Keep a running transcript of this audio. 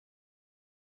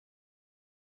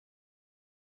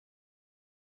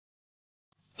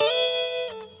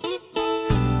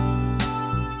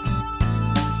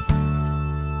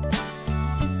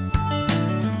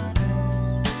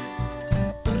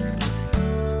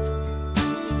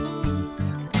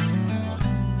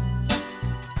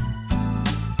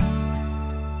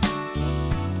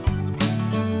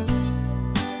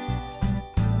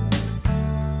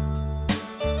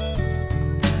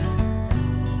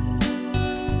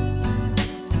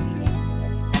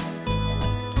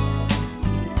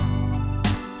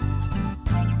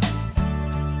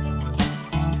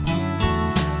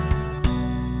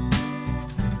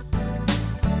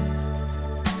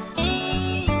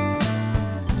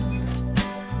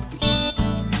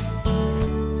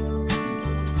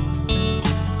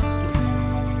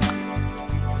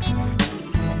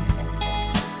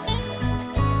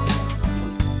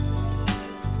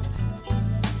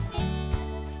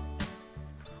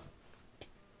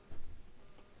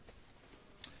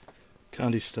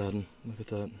Candi Staton, look at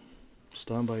that.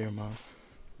 Stand By Your Man.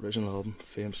 Original album,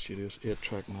 Fame Studios,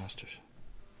 8-track masters.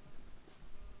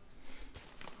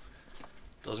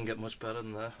 Doesn't get much better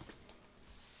than that.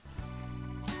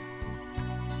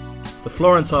 The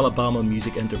Florence, Alabama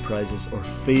Music Enterprises, or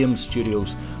Fame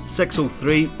Studios,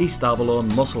 603 East Avalon,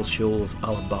 Muscle Shoals,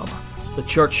 Alabama, the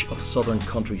church of Southern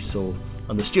country soul,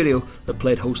 and the studio that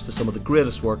played host to some of the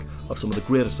greatest work of some of the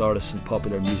greatest artists in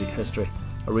popular music history.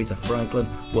 Aretha Franklin,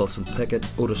 Wilson Pickett,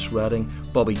 Otis Redding,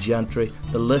 Bobbie Gentry,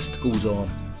 the list goes on.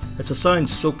 It's a sound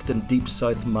soaked in deep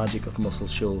south magic of Muscle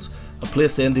Shoals, a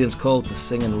place the Indians called the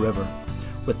Singing River.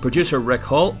 With producer Rick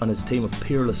Hall and his team of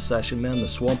peerless session men, the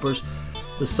Swampers,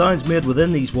 the sounds made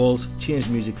within these walls changed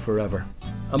music forever,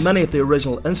 and many of the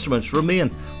original instruments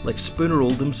remain, like Spooner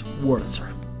Oldham's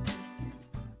Wurlitzer.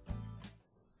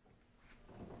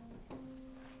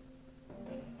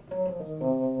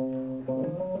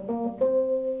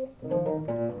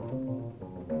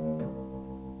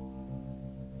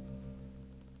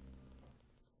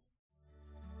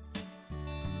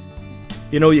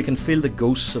 You know, you can feel the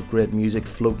ghosts of great music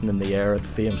floating in the air at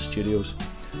Fame Studios.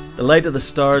 The light of the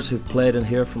stars who've played in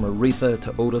here, from Aretha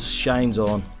to Otis, shines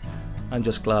on. I'm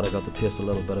just glad I got to taste a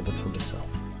little bit of it for myself.